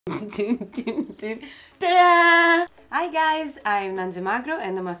Ta-da! Hi guys, I'm Nange Magro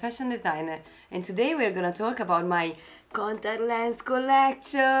and I'm a fashion designer, and today we're gonna talk about my contact lens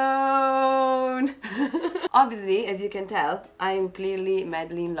collection. Obviously, as you can tell, I'm clearly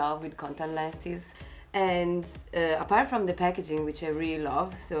madly in love with contact lenses. And apart from the packaging, which I really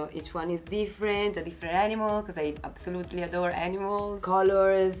love, so each one is different, a different animal, because I absolutely adore animals,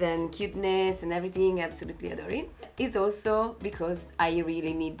 colors and cuteness and everything, I absolutely adore it. It's also because I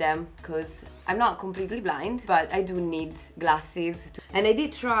really need them, because I'm not completely blind, but I do need glasses. And I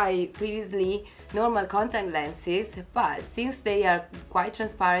did try previously normal contact lenses, but since they are quite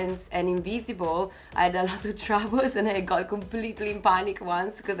transparent and invisible, I had a lot of troubles and I got completely in panic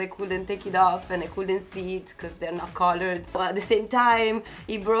once because I couldn't take it off and I couldn't see it because they're not colored. But at the same time,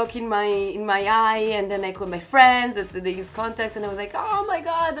 it broke in my eye, and then I called my friends that they use contacts, and I was like, oh my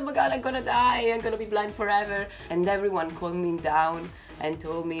god, I'm gonna die, I'm gonna be blind forever. And everyone calmed me down and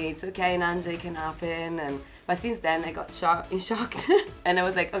told me it's okay, Nange, it can happen. But since then I got in shock and I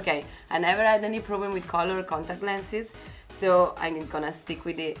was like, okay, I never had any problem with color contact lenses, so I'm gonna stick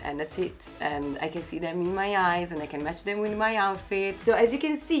with it, and that's it. And I can see them in my eyes and I can match them with my outfit. So as you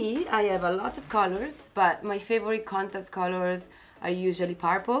can see, I have a lot of colors, but my favorite contact colors are usually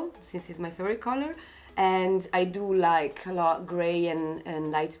purple, since it's my favorite color. And I do like a lot grey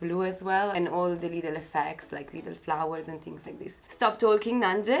and light blue as well, and all the little effects like little flowers and things like this. Stop talking,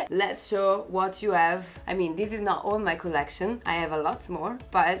 Nange, let's show what you have. I mean, this is not all my collection, I have a lot more,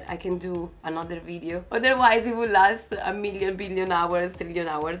 but I can do another video, otherwise it will last a million, billion hours, trillion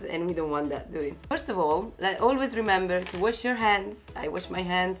hours, and we don't want that, do we? First of all, always remember to wash your hands. I wash my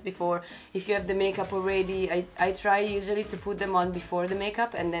hands before. If you have the makeup already, I try usually to put them on before the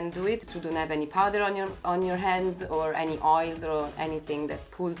makeup and then do it, to don't have any powder on your hands or any oils or anything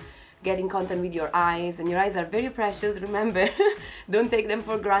that could get in contact with your eyes. And your eyes are very precious, remember. Don't take them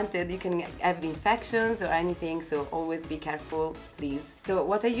for granted, you can have infections or anything, so always be careful, please. So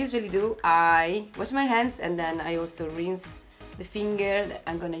what I usually do, I wash my hands and then I also rinse the finger that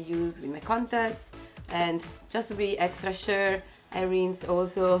I'm gonna use with my contacts, and just to be extra sure, I rinse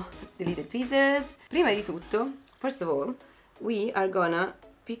also the little tweezers. Prima di tutto, first of all, we are gonna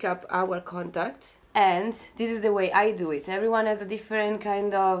pick up our contact, and this is the way I do it. Everyone has a different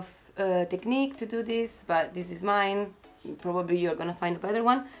kind of technique to do this, but this is mine. Probably you're gonna find a better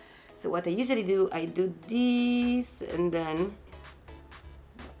one. So what I usually do, I do this, and then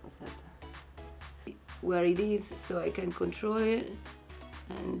where it is, so I can control it,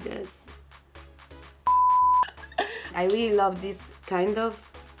 and this. I really love this kind of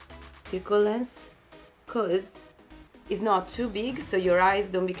circle lens because it's not too big, so your eyes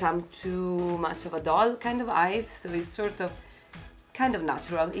don't become too much of a doll kind of eyes, so it's sort of kind of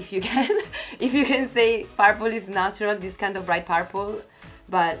natural, if you can if you can say purple is natural, this kind of bright purple,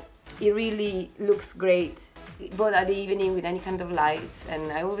 but it really looks great both at the evening with any kind of light, and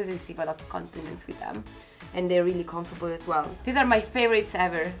I always receive a lot of compliments with them, and they're really comfortable as well. These are my favorites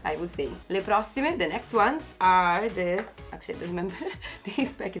ever, I would say. Le prossime, the next ones are the, actually I don't remember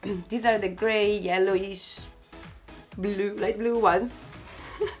these packets. These are the grey, yellowish, blue, light blue ones.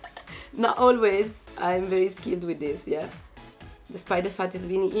 Not always, I'm very skilled with this, yeah, despite the fact it's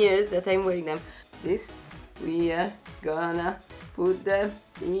been years that I'm wearing them. This, we are gonna put them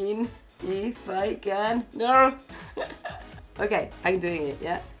in, if I can. No. Okay, I'm doing it,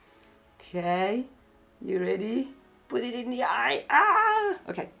 yeah. Okay, you ready? Put it in the eye. Ah!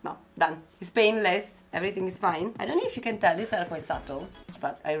 Okay, no, done. It's painless, everything is fine. I don't know if you can tell, these are quite subtle,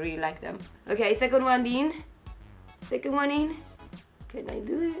 but I really like them. Okay, second one in. Second one in. Can I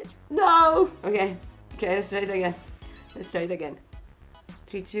do it? No! Okay, okay, let's try it again. Let's try it again.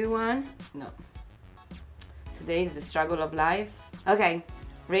 3, 2, 1. No. Today is the struggle of life. Okay,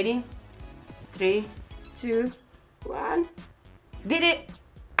 ready? 3, 2, 1. Did it!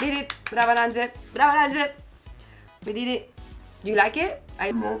 Did it! Brava Nange! Brava Nange! We did it! Do you like it?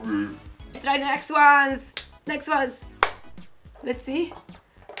 I love it. Let's try the next ones! Next ones! Let's see.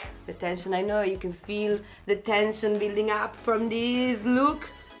 The tension, I know you can feel the tension building up from this look.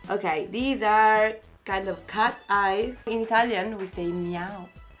 Okay, these are kind of cat eyes. In Italian we say meow,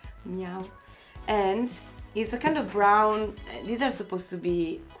 meow, and it's a kind of brown. These are supposed to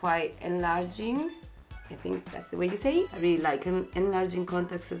be quite enlarging, I think that's the way you say it. I really like enlarging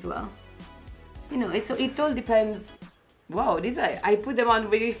contacts as well. You know, it all depends. Wow, these I put them on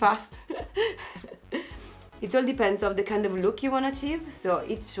very fast. It all depends on the kind of look you want to achieve, so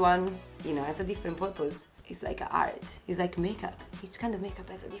each one, you know, has a different purpose. It's like art, it's like makeup. Each kind of makeup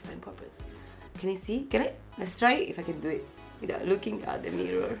has a different purpose. Can I see? Can I? Let's try if I can do it without looking at the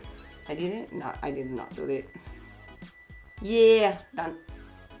mirror. I did it? No, I did not do it. Yeah, done.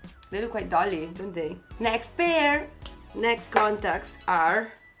 They look quite dolly, don't they? Next pair. Next contacts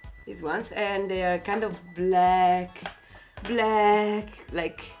are these ones, and they are kind of black,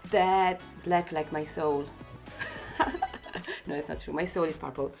 like that, black like my soul. No, it's not true. My soul is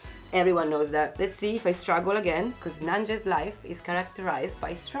purple. Everyone knows that. Let's see if I struggle again, because Nange's life is characterized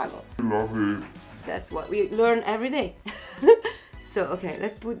by struggle. Love it. That's what we learn every day. So, okay,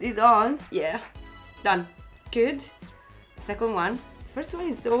 let's put this on. Yeah, done. Good. Second one. First one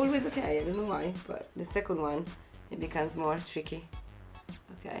is always okay, I don't know why, but the second one, it becomes more tricky.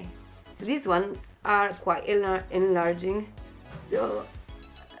 Okay. So these ones are quite enlarging. So,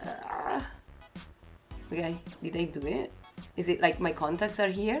 okay, did I do it? Is it like my contacts are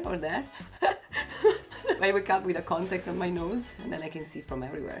here or there? I wake up with a contact on my nose and then I can see from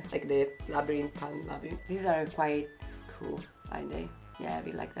everywhere, like the labyrinth, palm labyrinth. These are quite cool, aren't they? Yeah, I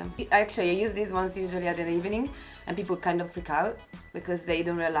really like them. Actually, I use these ones usually at the evening, and people kind of freak out because they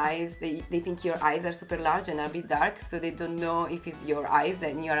don't realize, they think your eyes are super large and are a bit dark, so they don't know if it's your eyes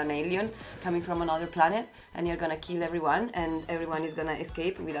and you're an alien coming from another planet and you're gonna kill everyone and everyone is gonna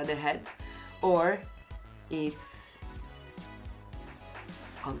escape without their heads, or it's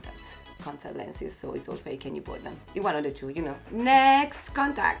contact lenses, so it's all fake and you bought them. You one of the two, you know. Next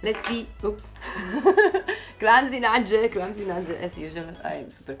contact. Let's see. Oops. Clumsy Nange, as usual.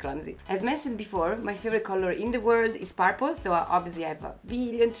 I'm super clumsy. As mentioned before, my favorite color in the world is purple, so obviously I have a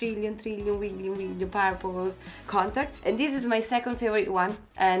billion, trillion purples contacts, and this is my second favorite one,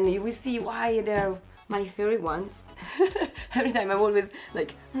 and you will see why they're my favorite ones. Every time I'm always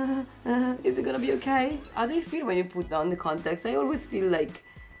like, is it gonna be okay? How do you feel when you put on the contacts? I always feel like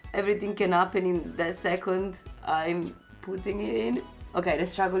everything can happen in that second I'm putting it in. Okay, the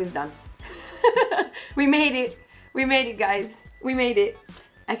struggle is done. We made it, guys. We made it.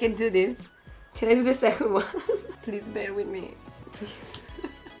 I can do this. Can I do the second one? Please bear with me, please.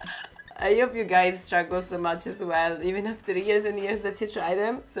 I hope you guys struggle so much as well, even after years and years that you try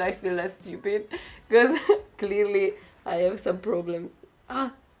them, so I feel less stupid, because clearly I have some problems.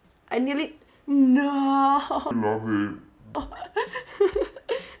 I nearly... No! Love it.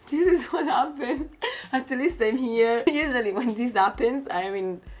 This is what happened. At least I'm here. Usually when this happens, I'm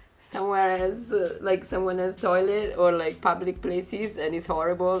in somewhere else, like someone else's toilet or like public places, and it's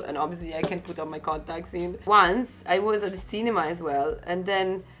horrible, and obviously I can put on my contacts in. Once I was at the cinema as well, and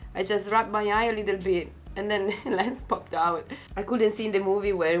then I just rubbed my eye a little bit and then lens popped out. I couldn't see in the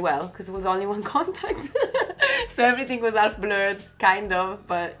movie very well because it was only one contact. So everything was half blurred, kind of,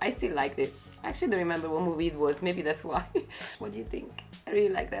 but I still liked it. I actually don't remember what movie it was, maybe that's why. What do you think? I really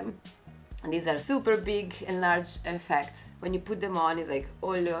like them. And these are super big and large effect. When you put them on, it's like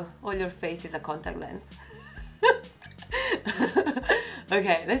all your face is a contact lens.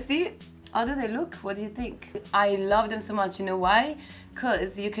 Okay, let's see. How do they look? What do you think? I love them so much. You know why?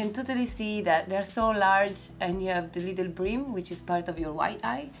 Because you can totally see that they're so large, and you have the little brim, which is part of your white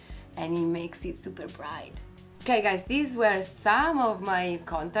eye, and it makes it super bright. Okay guys, these were some of my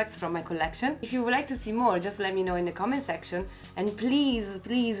contacts from my collection. If you would like to see more, just let me know in the comment section, and please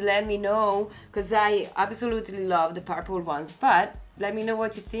let me know, because I absolutely love the purple ones, but let me know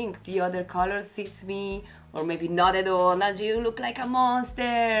what you think. The other color suits me, or maybe not at all. Nange, you look like a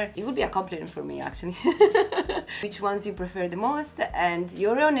monster. It would be a compliment for me, actually. Which ones you prefer the most, and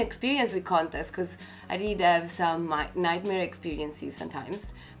your own experience with contacts, because I did have some nightmare experiences sometimes.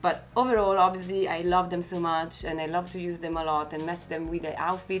 But overall, obviously, I love them so much, and I love to use them a lot and match them with the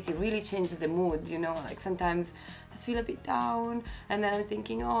outfit. It really changes the mood, you know? Like sometimes I feel a bit down, and then I'm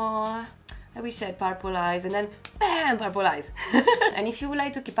thinking, oh, I wish I had purple eyes, and then bam, purple eyes. And if you would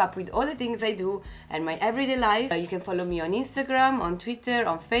like to keep up with all the things I do and my everyday life, you can follow me on Instagram, on Twitter,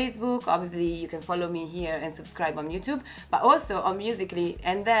 on Facebook. Obviously, you can follow me here and subscribe on YouTube, but also on Musical.ly,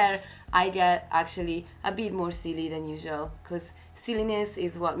 and there I get actually a bit more silly than usual, because silliness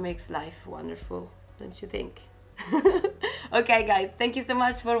is what makes life wonderful, don't you think? Okay guys, thank you so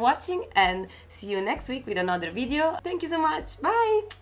much for watching, and see you next week with another video. Thank you so much, bye!